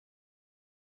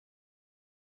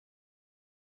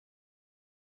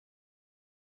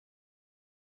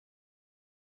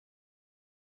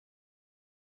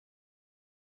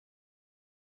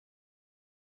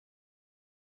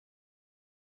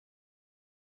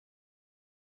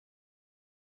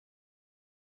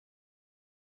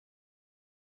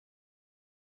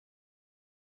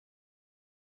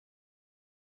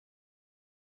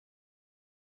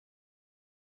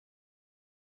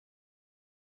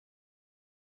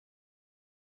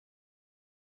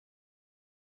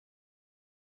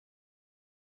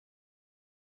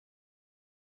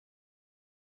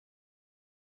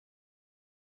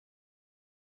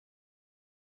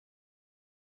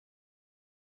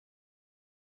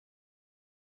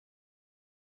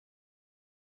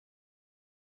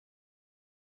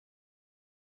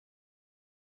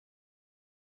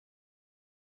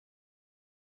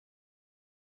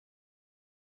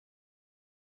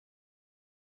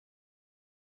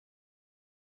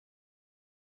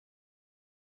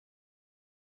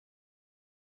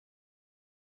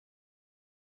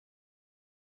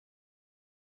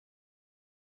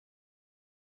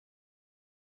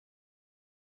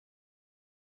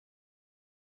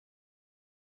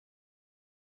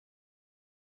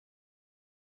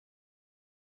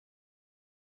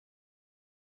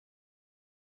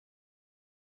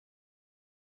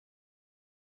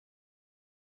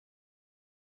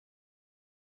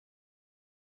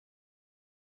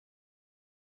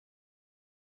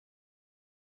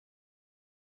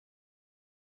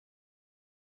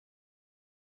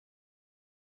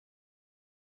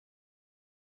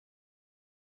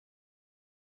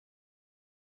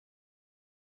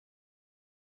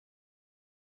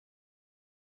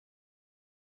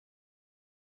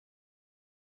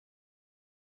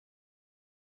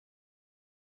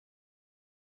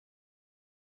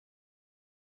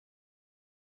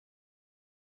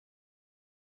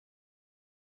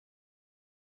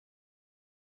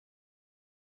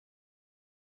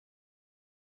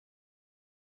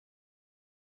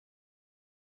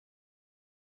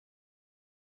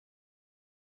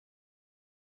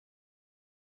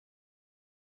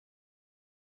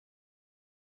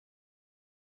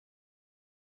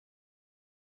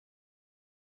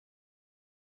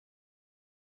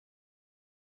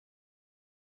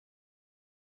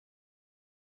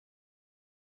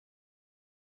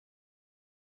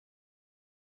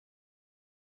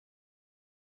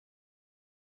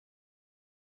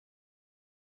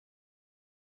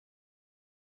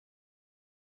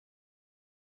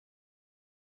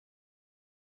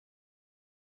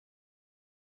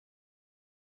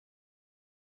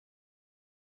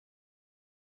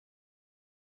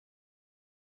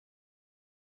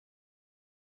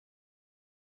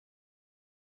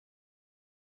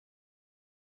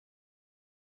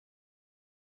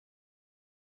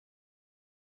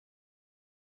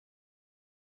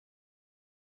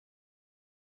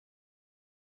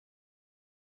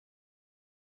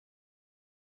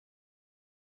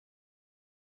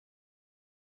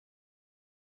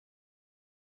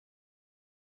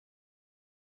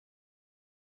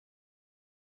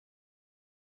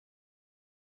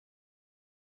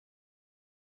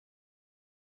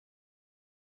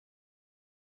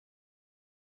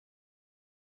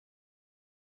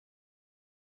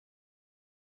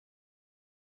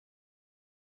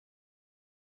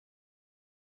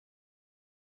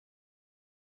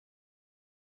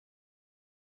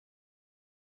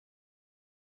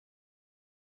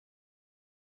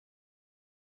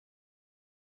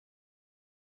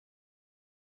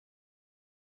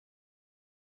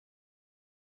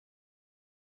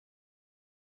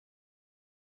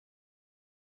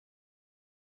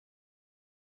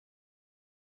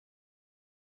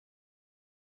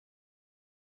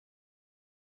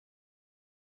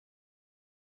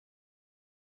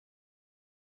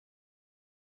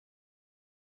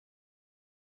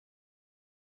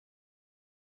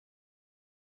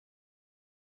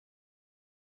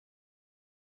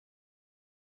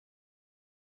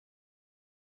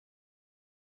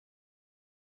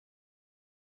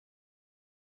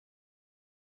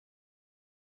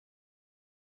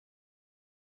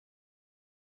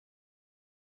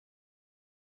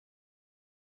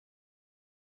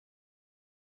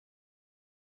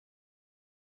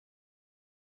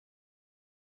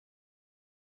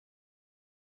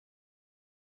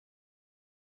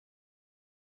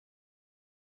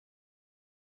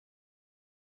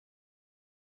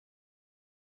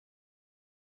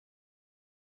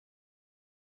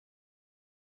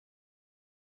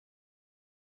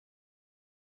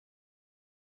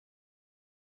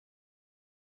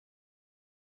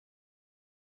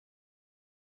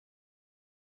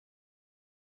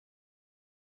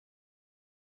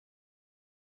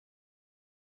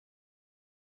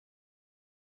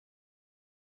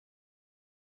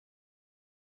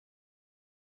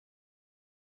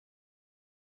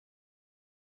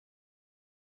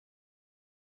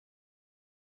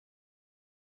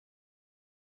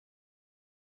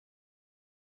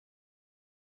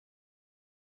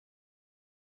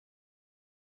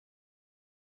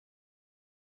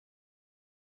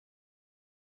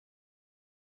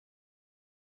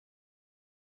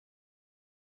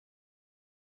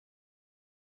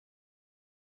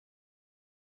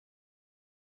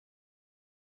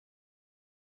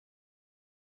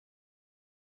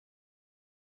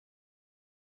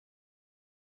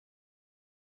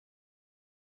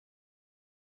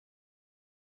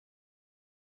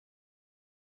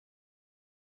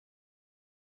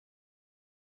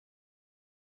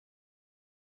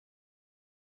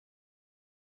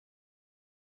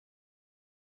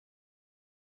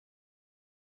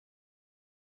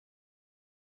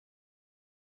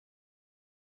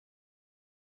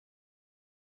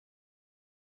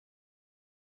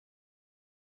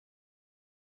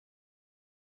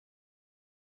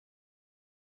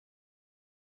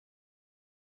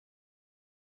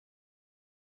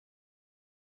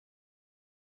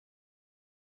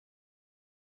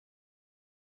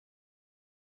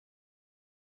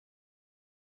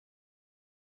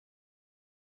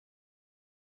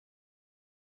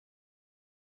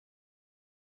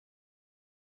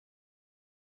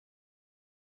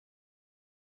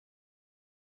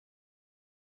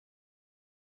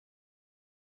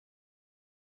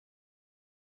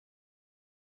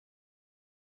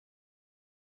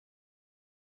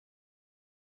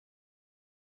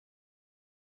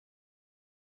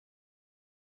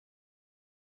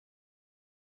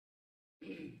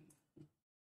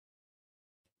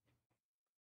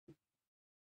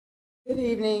Good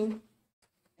evening,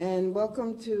 and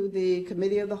welcome to the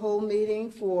Committee of the Whole meeting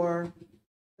for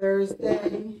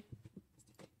Thursday.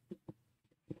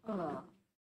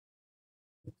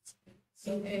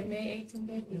 May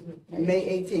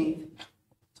 18th,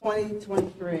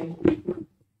 2023.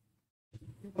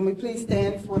 Can we please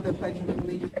stand for the Pledge of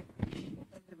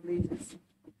Allegiance?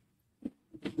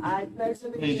 I pledge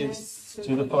allegiance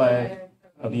to the flag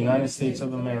of the United States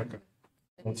of America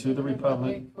and to the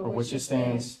republic for which it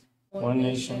stands, one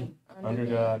nation, under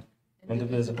God,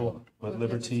 indivisible, with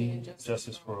liberty and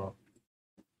justice for all.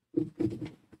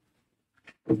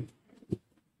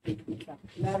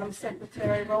 Madam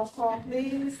Secretary, roll call,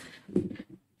 please. Good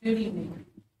evening.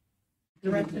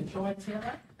 Director Joy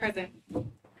Taylor. Present.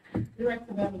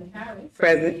 Director Beverly Harris.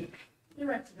 Present.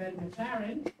 Director Edmund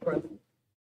Taryn. Present.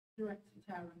 Director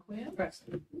Tara Quinn.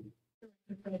 Present.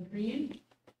 Director Fred Green.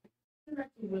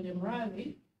 Director William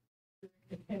Riley.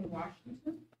 Director Ken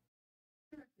Washington.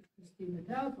 Director Christina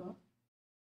Delva.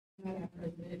 Madam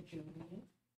President Julian.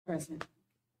 Present.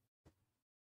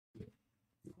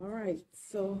 All right,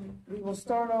 so we will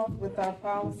start off with our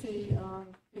policy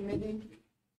committee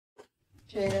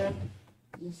chair,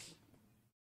 Ms.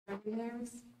 Beverly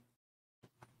Harris.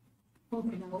 Put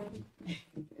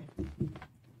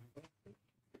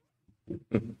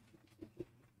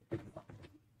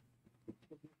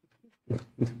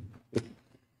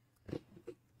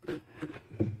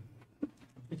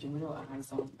your real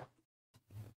eyes on.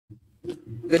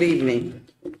 Good evening.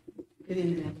 Good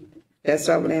evening. That's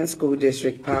Sutherland School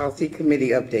District Policy Committee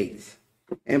updates.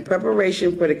 In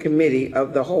preparation for the Committee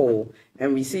of the Whole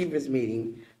and Receivers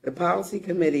meeting, the Policy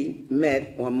Committee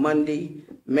met on Monday,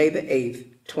 May the 8th,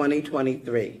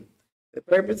 2023. The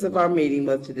purpose of our meeting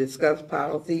was to discuss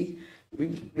policy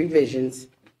revisions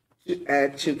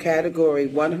to Category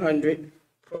 100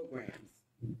 programs.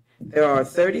 There are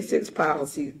 36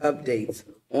 policy updates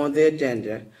on the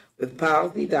agenda with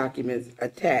policy documents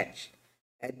attached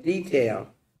at detail.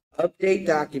 Update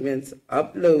documents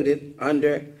uploaded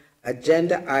under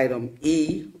Agenda Item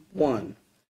E1.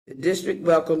 The district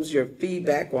welcomes your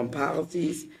feedback on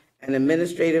policies and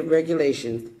administrative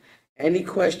regulations. Any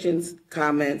questions,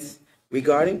 comments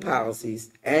regarding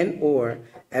policies and/or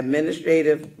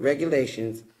administrative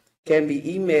regulations can be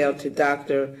emailed to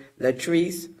Dr.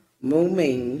 Latrice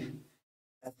Mooming,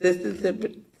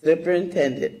 Assistant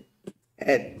Superintendent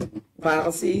at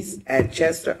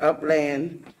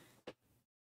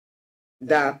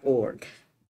policies@chesterupland.org.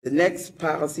 The next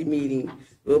policy meeting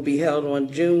will be held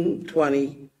on June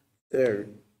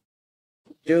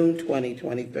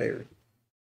 2023,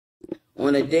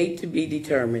 on a date to be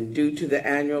determined due to the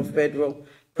annual federal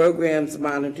programs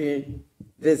monitoring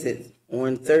visits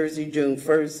on Thursday, June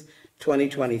 1st,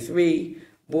 2023.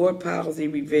 Board policy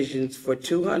revisions for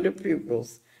 200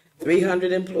 pupils,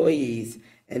 300 employees,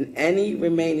 and any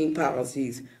remaining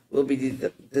policies will be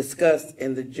discussed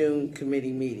in the June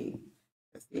committee meeting.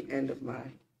 That's the end of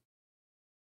my.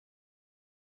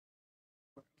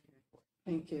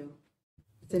 Thank you.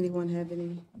 Does anyone have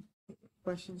any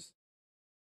questions?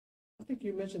 I think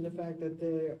you mentioned the fact that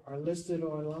they are listed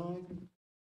online,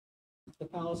 the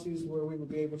policies where we would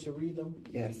be able to read them.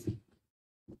 Yes.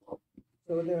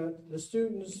 So the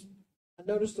students, I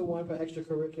noticed the one for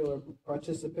extracurricular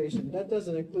participation, that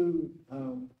doesn't include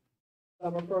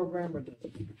summer program, or does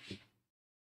it?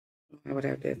 I would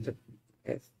have to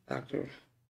ask Dr.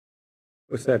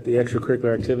 What's that, the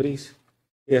extracurricular activities?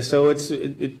 Yeah, so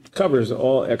it covers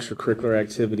all extracurricular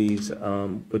activities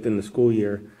within the school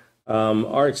year.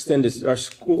 Our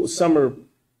school summer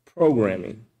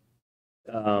programming,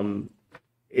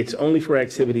 it's only for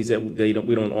activities that we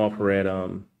don't offer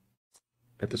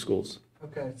at the schools.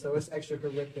 Okay, so it's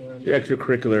extracurricular. The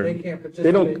extracurricular. They can't participate?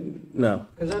 They don't, no.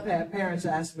 Because I've had parents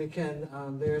ask me, can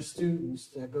their students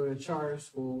that go to charter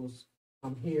schools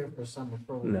come here for summer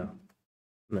program?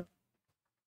 No.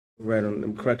 Right on,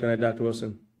 I'm correct on that, Dr.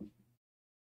 Wilson?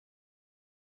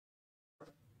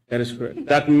 That is correct.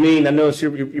 Dr. Mean, I know it's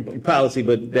your policy,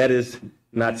 but that is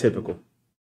not typical.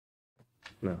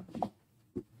 No.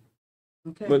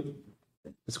 Okay. But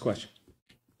it's a question.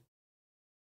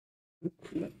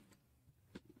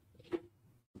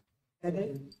 That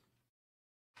it?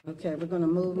 Okay, we're going to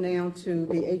move now to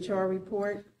the HR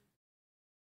report.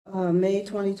 May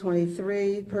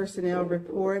 2023 personnel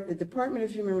report. The Department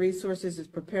of Human Resources is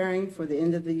preparing for the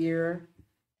end of the year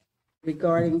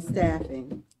regarding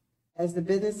staffing. As the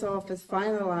business office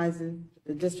finalizes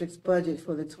the district's budget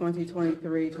for the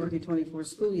 2023-2024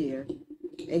 school year,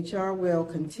 HR will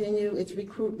continue its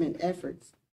recruitment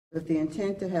efforts with the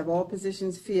intent to have all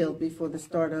positions filled before the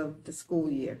start of the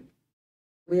school year.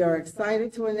 We are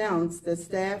excited to announce that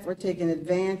staff are taking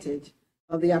advantage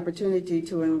of the opportunity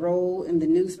to enroll in the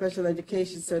new special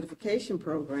education certification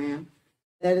program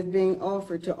that is being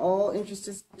offered to all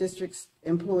interested districts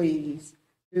employees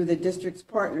through the district's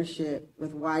partnership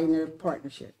with Widener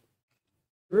Partnership.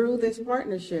 Through this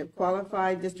partnership,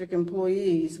 qualified district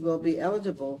employees will be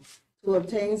eligible to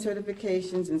obtain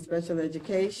certifications in special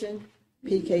education,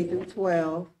 PK through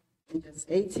 12, in just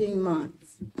 18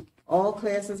 months. All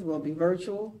classes will be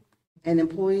virtual, and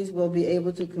employees will be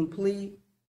able to complete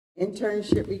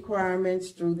internship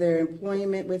requirements through their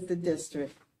employment with the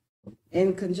district.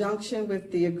 In conjunction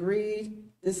with the agreed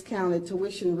discounted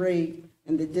tuition rate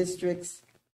in the district's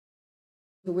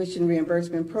tuition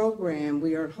reimbursement program,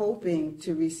 we are hoping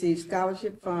to receive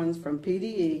scholarship funds from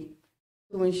PDE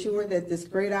to ensure that this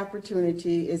great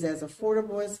opportunity is as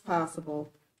affordable as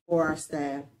possible for our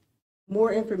staff.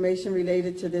 More information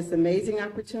related to this amazing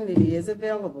opportunity is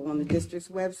available on the district's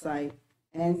website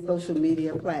and social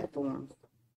media platforms.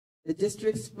 The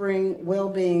district's Spring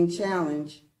Wellbeing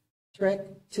Challenge, Trek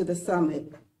to the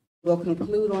Summit, will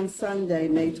conclude on Sunday,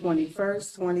 May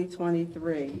 21st,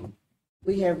 2023.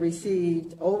 We have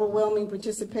received overwhelming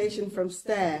participation from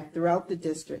staff throughout the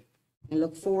district and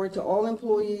look forward to all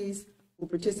employees who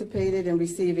participated in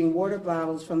receiving water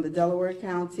bottles from the Delaware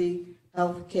County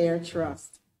Health Care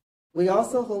Trust. We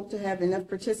also hope to have enough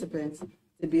participants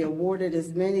to be awarded as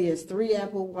many as 3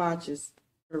 Apple Watches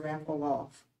to raffle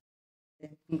off.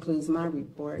 That concludes my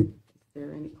report. Is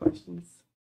there any questions?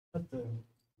 My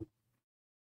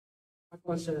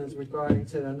question is regarding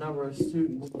to the number of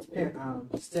students,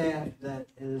 staff that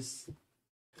is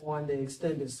on the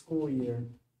extended school year.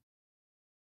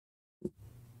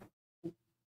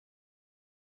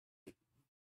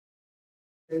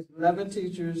 There's 11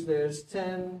 teachers, there's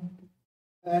 10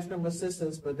 classroom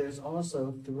assistants, but there's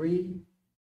also 3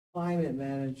 climate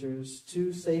managers,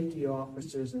 2 safety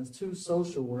officers, and 2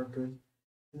 social workers,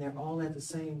 and they're all at the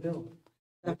same building.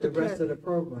 Like the rest of the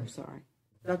program. I'm sorry.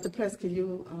 Dr. Pless, could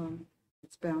you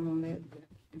expound on that?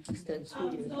 Extended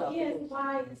school year. So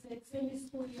ESY is the extended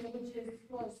school year, which is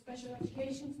for special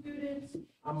education students.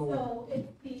 I'm aware. So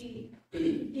it's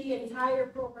the entire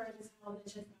program is held at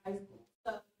Chester High School.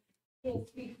 So I can't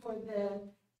speak for the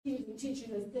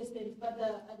teaching assistants, but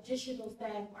the additional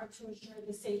staff are to ensure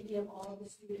the safety of all the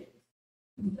students.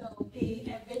 So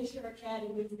the Adventure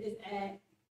Academy is at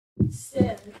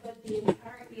SIM, but the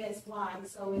entire ESY,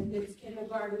 so if it's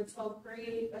kindergarten, 12th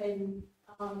grade, and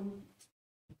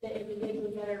the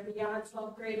individuals that are beyond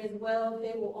 12th grade as well,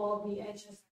 they will all be at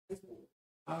Chester High School.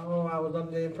 Oh, I was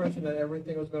under the impression that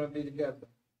everything was going to be together.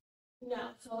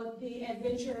 No, so the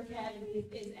Adventure Academy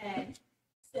is at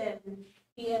SIM.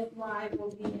 ESY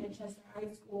will be at Chester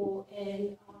High School,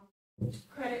 and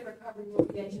credit recovery will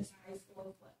be at Chester High School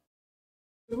as well.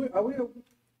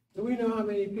 Do we know how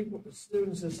many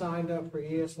students have signed up for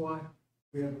ESY?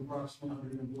 We have approximately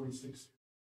 146.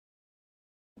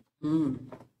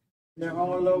 They're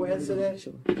all low incident?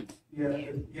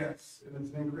 Yes, and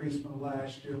it's an increase from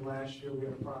last year. Last year, we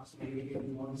had approximately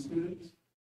 81 students,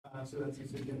 so that's a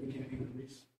significant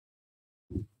increase.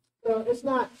 So it's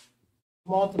not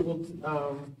multiple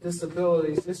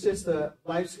disabilities, it's just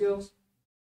life skills?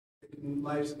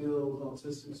 Life skills,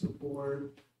 autistic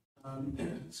support,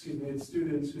 it's students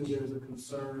who there's a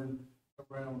concern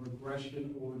around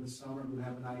regression over the summer who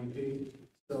have an IEP.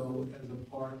 So as a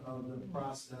part of the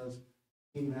process,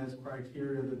 the team has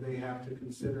criteria that they have to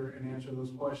consider and answer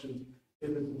those questions.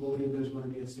 If it's believed there's going to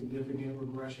be a significant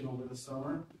regression over the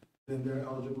summer, then they're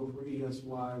eligible for ESY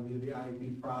via the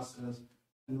IEP process.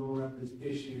 And no rep is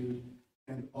issued,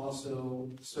 and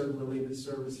also certain related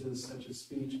services such as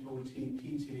speech, OT,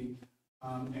 PT,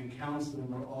 and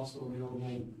counseling are also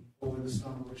available over the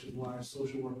summer, which is why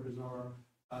social workers are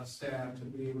staffed to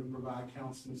be able to provide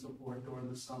counseling support during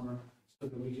the summer so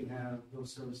that we can have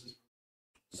those services.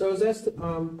 So is that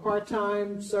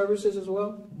part-time services as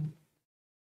well?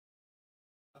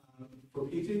 For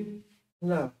PT?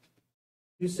 No.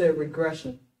 You said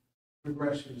regression.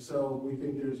 Regression. So we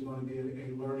think there's going to be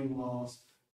a learning loss.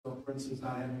 So for instance,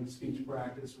 not having speech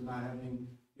practice or not having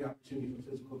the opportunity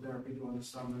for physical therapy during the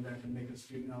summer that can make a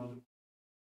student eligible.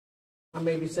 I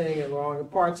may be saying it wrong.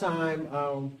 Part-time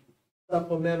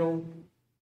supplemental,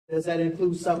 does that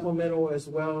include supplemental as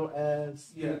well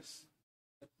as? Yes.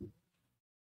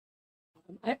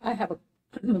 I have a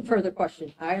further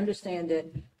question. I understand that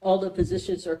all the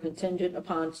positions are contingent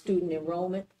upon student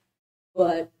enrollment,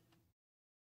 but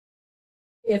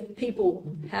if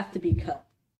people have to be cut,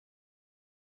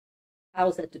 how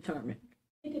is that determined?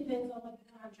 It depends on what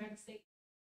the contract states.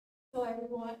 So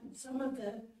everyone, some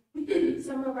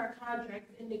of our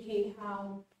contracts indicate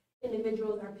how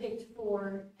individuals are picked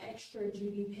for extra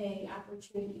duty pay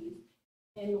opportunities.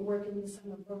 and working the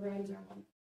summer programs are on.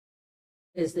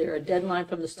 Is there a deadline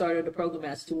from the start of the program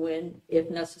as to when, if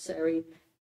necessary,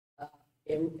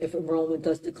 if enrollment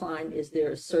does decline, is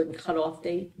there a certain cutoff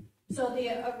date? So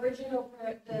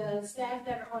the staff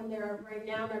that are on there right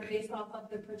now are based off of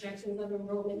the projections of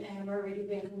enrollment that have already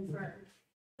been confirmed.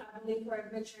 I believe for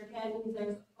Adventure Academies,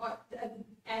 there's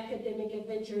academic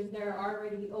adventures, there are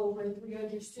already over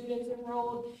 300 students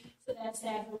enrolled. So that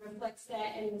staffing reflects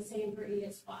that, and the same for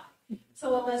ESY.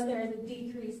 So unless there is a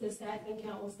decrease, the staffing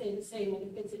count will stay the same,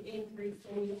 and if it's an increase,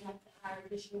 then you have to hire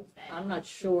additional staff. I'm not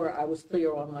sure I was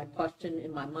clear on my question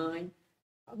in my mind.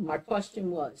 My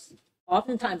question was,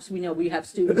 oftentimes we know we have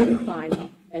students who sign up,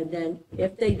 and then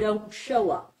if they don't show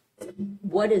up,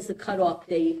 what is the cutoff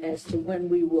date as to when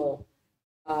we will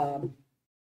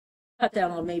cut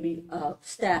down on maybe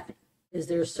staffing? Is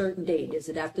there a certain date? Is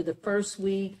it after the first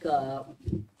week? You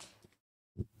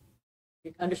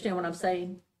understand what I'm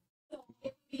saying? So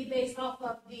it would be based off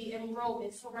of the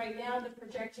enrollment. So right now, the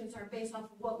projections are based off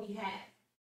of what we have.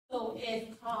 So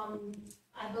if,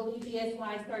 I believe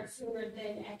ESY starts sooner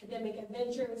than academic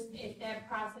adventures, if that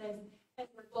process, as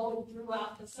we're going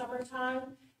throughout the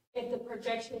summertime, if the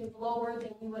projection is lower,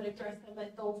 then we would address them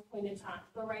at those point in time.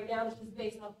 But right now, it's just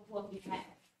based off of what we have.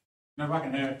 Now, if I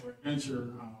can add for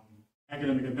adventure,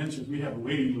 academic adventures, we have a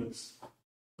waiting list.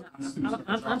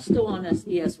 I'm still on this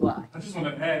ESY. I just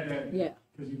want to add that. Yeah.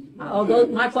 You, Although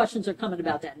my questions are coming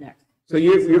about that next. So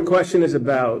your question is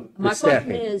about the My question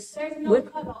staffing? is, There's no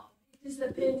cutoff. It just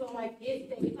depends on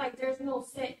like there's no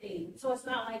set date. So it's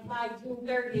not like by June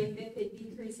 30th if it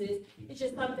decreases. It's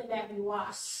just something that we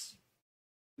watch.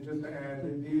 Just to add,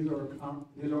 that these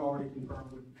are already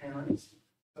confirmed with parents,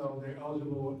 so they're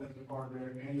eligible as a part of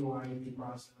their annual IEP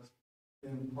process.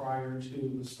 Then prior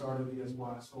to the start of ESY,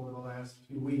 so over the last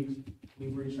few weeks,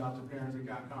 we've reached out to parents and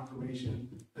got confirmation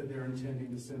that they're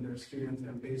intending to send their students,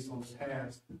 and based on the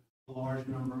past, a large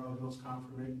number of those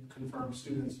confirmed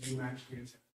students do actually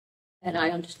attend. and I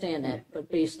understand that,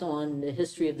 but based on the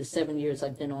history of the 7 years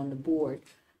I've been on the board,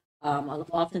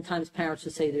 oftentimes parents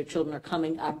will say their children are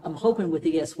coming. I'm hoping with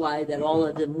ESY that all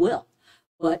of them will.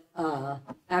 But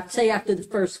after the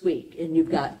first week and you've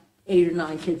got 8 or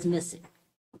 9 kids missing,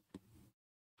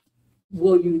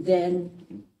 will you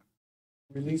then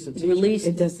Release a teacher. release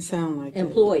It doesn't sound like that.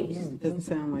 employees? It doesn't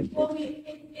sound like that. Well,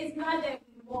 it's not that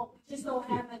we won't, we just don't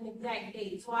have an exact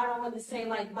date. So I don't want to say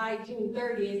like by June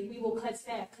 30th, we will cut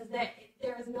staff, because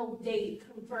there is no date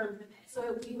confirmed for that.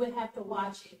 So we would have to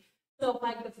watch it. So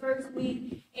like the first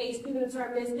week, 8 students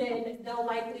are missing, they'll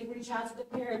likely reach out to the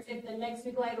parents. If the next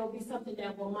week, like, it'll be something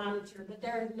that we'll monitor, but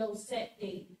there is no set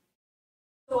date.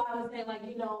 So I would say, like,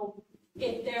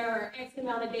 if there are X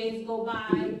amount of days go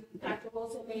by, Dr.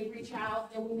 Wilson may reach out,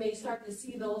 and we may start to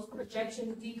see those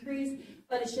projections decrease,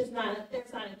 but it's just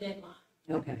there's not a deadline.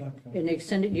 Okay. In the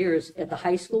extended years at the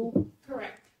high school?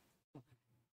 Correct.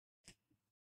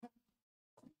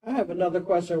 I have another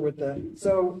question with that.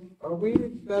 So are we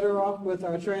better off with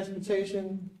our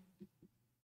transportation?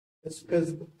 It's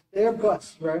because they're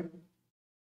bus, right?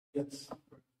 Yes.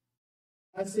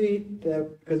 I see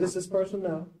that, because this is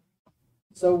personnel.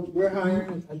 So we're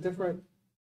hiring a different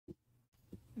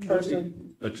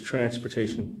person. A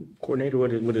transportation coordinator,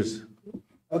 what is?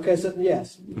 Okay, so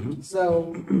yes. Mhm.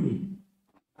 So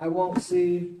I won't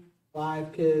see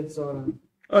 5 kids on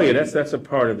Oh, yeah, that's a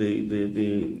part of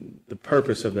the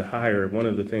purpose of the hire. One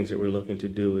of the things that we're looking to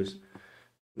do is,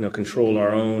 control our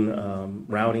own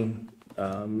routing.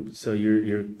 So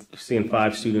you're seeing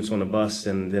 5 students on a bus,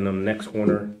 and then on the next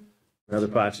corner, another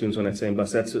 5 students on that same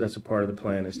bus. That's a part of the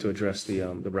plan, is to address the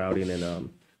routing and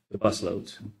the bus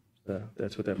loads.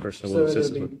 That's what that person so will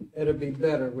assist us with. it'll be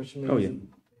better, which means Oh, yeah. they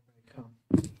may come.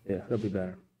 Yeah, it'll be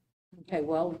better. Okay,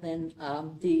 well, then,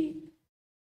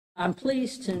 I'm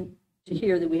pleased to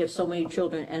hear that we have so many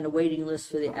children and a waiting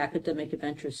list for the Academic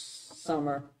Adventures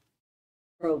Summer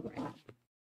Program.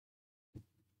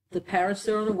 The parents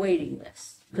that are on a waiting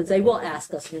list, because they will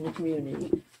ask us in the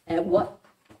community, and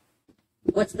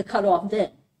what's the cutoff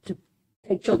then to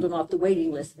take children off the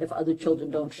waiting list if other children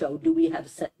don't show? Do we have a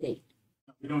set date?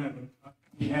 We don't have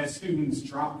we had students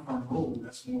drop from roll.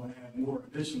 That's when we'll add more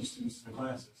additional students to the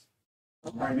classes.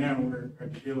 Right now, we're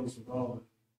at the hills with all the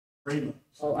grade levels.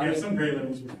 Oh, We have some grade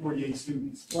levels with 48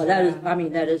 students. Well,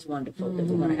 that is wonderful, that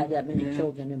we're going to have that many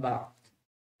children involved.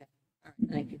 Okay. All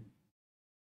right, thank you.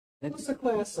 What's the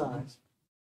class size?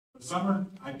 For the summer,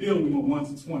 ideally, we want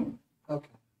 1 to 20. Okay.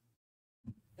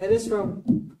 And it's from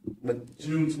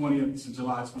June 20th to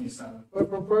July 27th.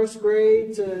 from first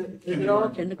grade to, is it all?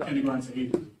 Kindergarten to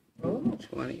 8th. Oh,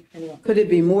 20. Anyway, Could it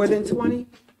be more than 20?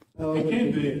 oh, It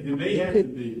can be, and they have to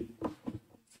be.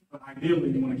 But ideally,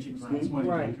 we want to keep grants money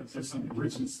Right. because there's some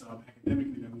enrichment stuff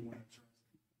academically that we want to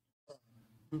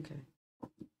address. Okay.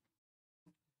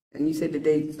 And you said the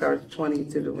date starts 20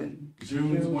 to the when?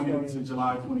 June 20th to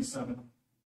July 27th.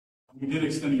 We did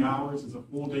extend the hours. It's a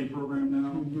full day program now,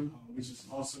 which is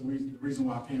also the reason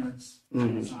why parents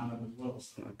sign up as well.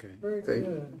 So Okay. Very So,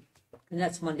 good. And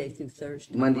that's Monday through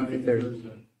Thursday. Monday through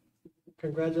Thursday.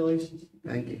 Congratulations.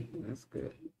 Thank you. That's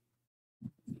good.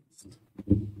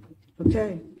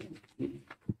 Okay.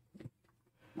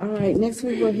 All right, next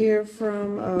we will hear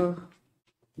from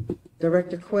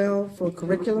Director Quell for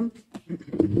curriculum.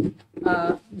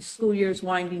 The school year is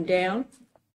winding down.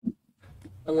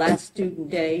 The last student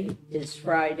day is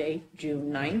Friday,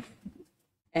 June 9th.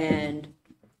 And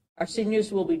our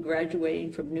seniors will be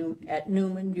graduating from at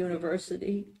Newman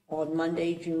University on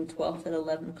Monday, June 12th at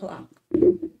 11 o'clock.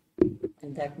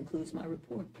 And that concludes my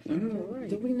report.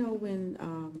 Do we know when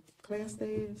class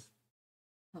day is?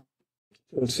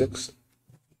 June 6th.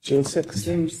 June 6th.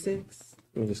 June 6th?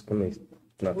 Let me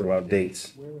not throw out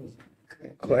dates.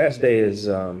 Class day is,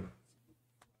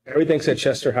 everything's at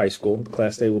Chester High School.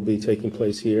 Class day will be taking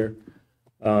place here.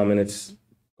 And it's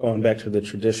going back to the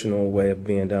traditional way of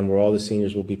being done, where all the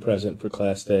seniors will be present for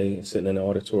class day, sitting in the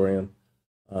auditorium.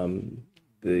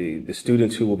 The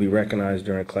students who will be recognized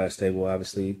during class day will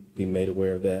obviously be made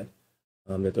aware of that,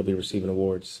 that they'll be receiving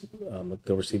awards.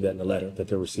 They'll receive that in the letter, that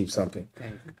they'll receive something.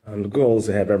 The goal is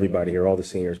to have everybody here, all the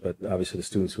seniors, but obviously the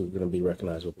students who are going to be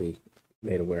recognized will be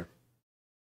made aware.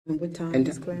 And what time And-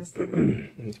 is class?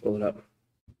 Let's pull it up.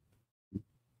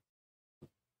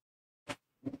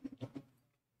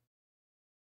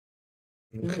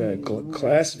 Okay,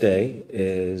 class day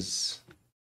is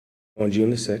on June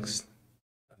the 6th.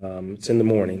 It's in the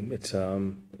morning. It's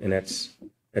and that's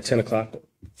at 10 o'clock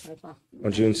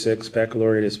on June 6th.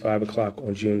 Baccalaureate is 5 o'clock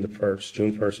on June the 1st.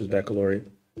 June 1st is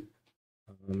baccalaureate.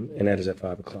 And that is at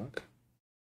 5 o'clock.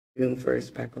 June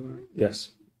 1st, baccalaureate.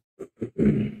 Yes.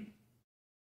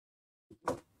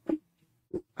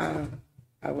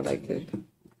 I would like to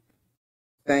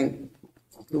thank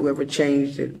whoever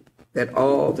changed it, that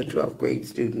all the 12th grade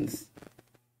students,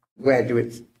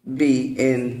 graduates, be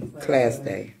in class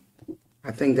day.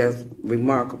 I think that's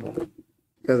remarkable,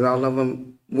 because all of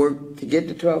them worked to get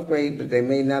to 12th grade, but they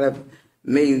may not have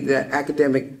made the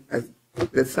academic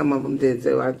that some of them did,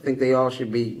 so I think they all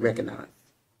should be recognized.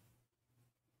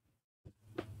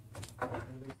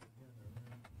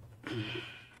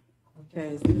 Okay,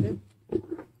 is that it?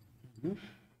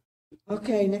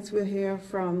 Okay, next we'll hear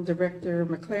from Director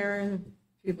McLaren,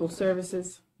 Pupil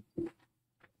Services.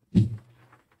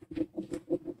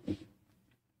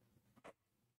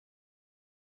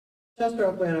 Chester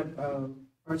Upland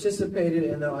participated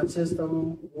in the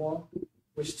Autism Walk,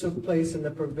 which took place in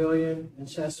the Pavilion in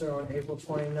Chester on April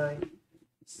 29th.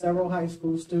 Several high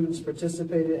school students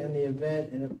participated in the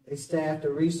event, and they staffed a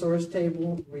resource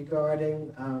table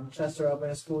regarding Chester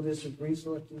Upland School District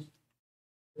resources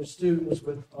for students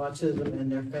with autism and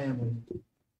their families.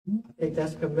 I think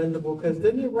that's commendable, because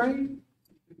didn't it rain?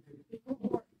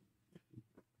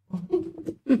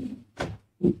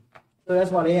 So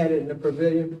that's why they had it in the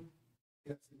Pavilion.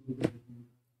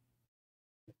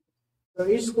 So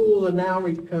each school are now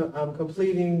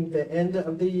completing the end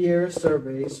of the year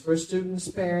surveys for students,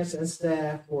 parents, and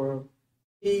staff for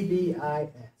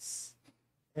PBIS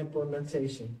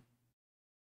implementation.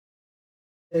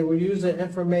 They will use the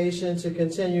information to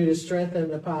continue to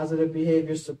strengthen the positive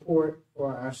behavior support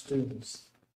for our students.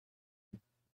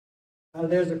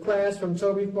 There's a class from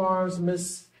Toby Farms,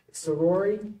 Miss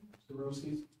Sorori.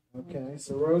 Okay,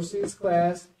 Sorosi's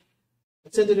class.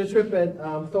 Attended a trip at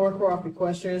Thorncroft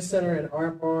Equestrian Center and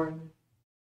Art Barn.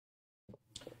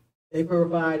 They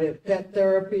provided pet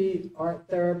therapy, art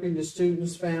therapy to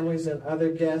students, families, and other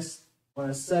guests on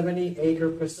a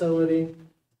 70-acre facility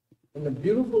in the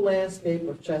beautiful landscape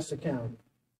of Chester County.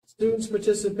 Students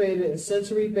participated in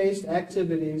sensory-based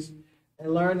activities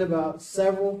and learned about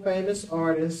several famous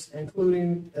artists,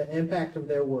 including the impact of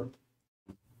their work.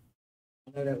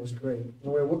 I know that was great. And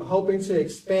we're hoping to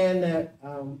expand that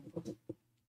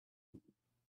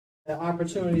the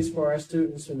opportunities for our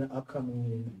students in the upcoming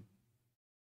year.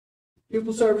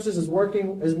 Pupil Services is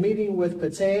meeting with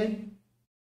PATAN,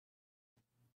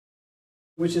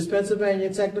 which is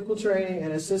Pennsylvania Technical Training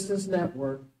and Assistance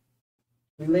Network,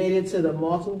 related to the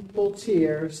multiple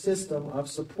tier system of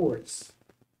supports,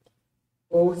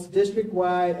 both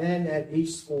district-wide and at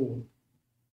each school.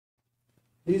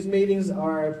 These meetings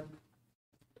are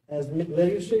as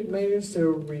leadership meetings to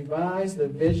revise the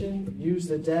vision, use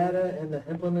the data, and the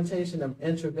implementation of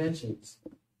interventions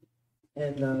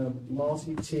in the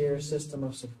multi-tier system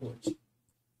of supports.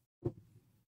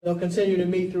 They'll continue to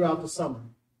meet throughout the summer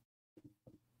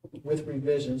with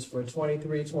revisions for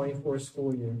 23-24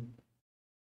 school year.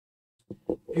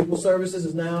 Pupil Services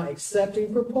is now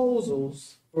accepting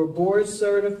proposals for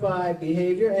board-certified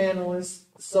behavior analysts,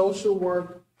 social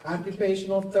work,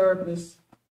 occupational therapists,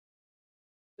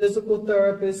 physical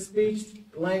therapists, speech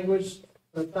language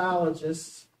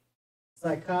pathologists,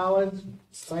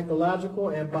 psychological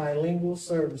and bilingual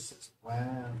services.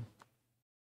 Wow.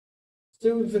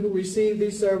 Students who receive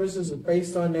these services are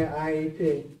based on their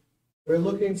IEP. We're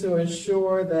looking to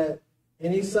ensure that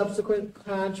any subsequent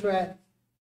contracts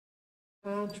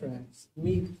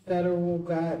meet federal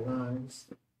guidelines.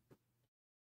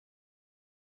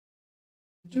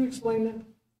 Could you explain that?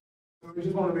 So we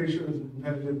just want to make sure there's a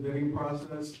competitive bidding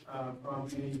process from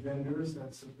any vendors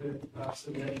that submit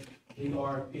the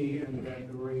RFP, and that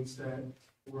the rates that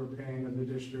we're paying as a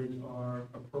district are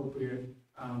appropriate,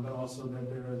 but also that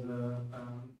there is a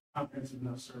comprehensive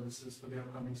enough services for the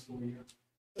upcoming school year.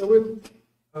 So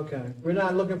we're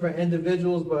not looking for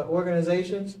individuals, but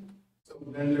organizations? So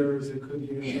vendors, it could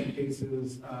be in some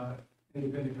cases,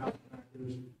 independent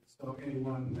contractors, so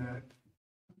anyone that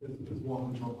is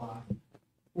welcome to apply.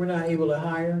 We're not able to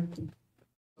hire?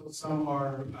 So some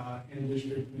are in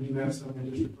district, we do have some in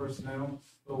district personnel,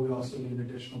 but we also need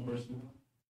additional personnel.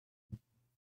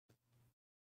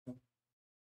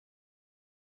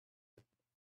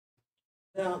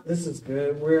 Now, this is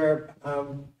good. We're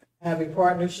having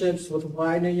partnerships with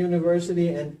Widener University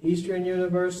and Eastern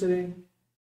University.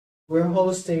 We're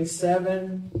hosting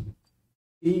 7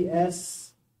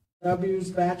 BSWs,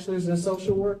 Bachelors in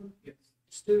Social Work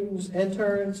students,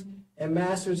 interns, and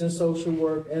Masters in Social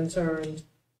Work interns,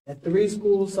 and 3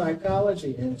 school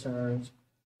psychology interns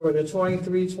for the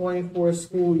 23-24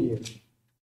 school year.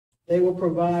 They will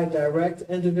provide direct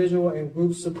individual and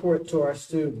group support to our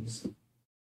students.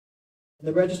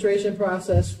 The registration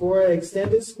process for an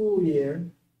extended school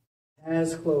year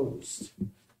has closed.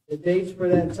 The dates for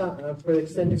that time, for the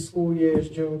extended school year is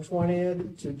June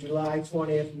 20th to July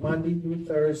 20th, Monday through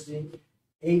Thursday,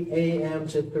 8 a.m.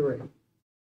 to 3.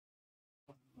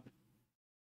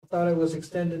 I thought it was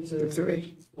extended to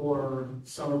 3. For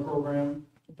summer program,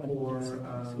 for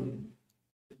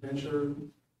adventure.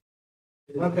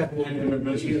 Okay. And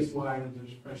ESY is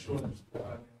a short.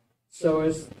 So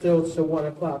it's still to 1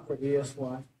 o'clock for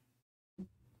ESY.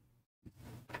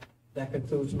 That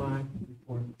concludes my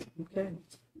report. Okay.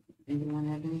 Anyone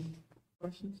have any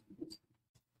questions?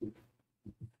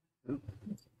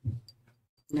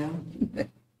 No?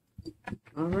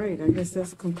 All right, I guess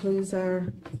that concludes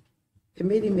our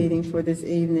committee meeting for this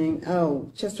evening.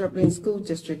 Oh, Chester Upland School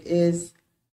District is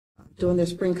doing their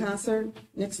spring concert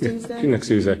next Tuesday? Next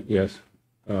Tuesday, yes.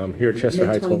 Here at Chester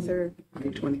High School. May 23rd.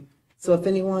 May 20. So if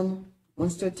anyone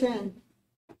wants to attend,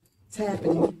 it's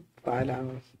happening.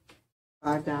 $5.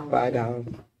 $5.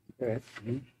 $5. Yes.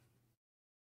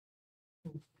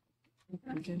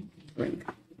 Okay. Right.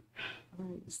 All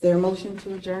right. Is there a motion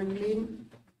to adjourn the meeting?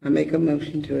 I make a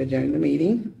motion to adjourn the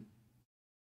meeting.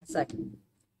 Second.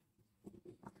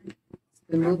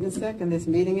 Been moved and second. This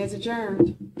meeting is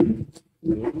adjourned.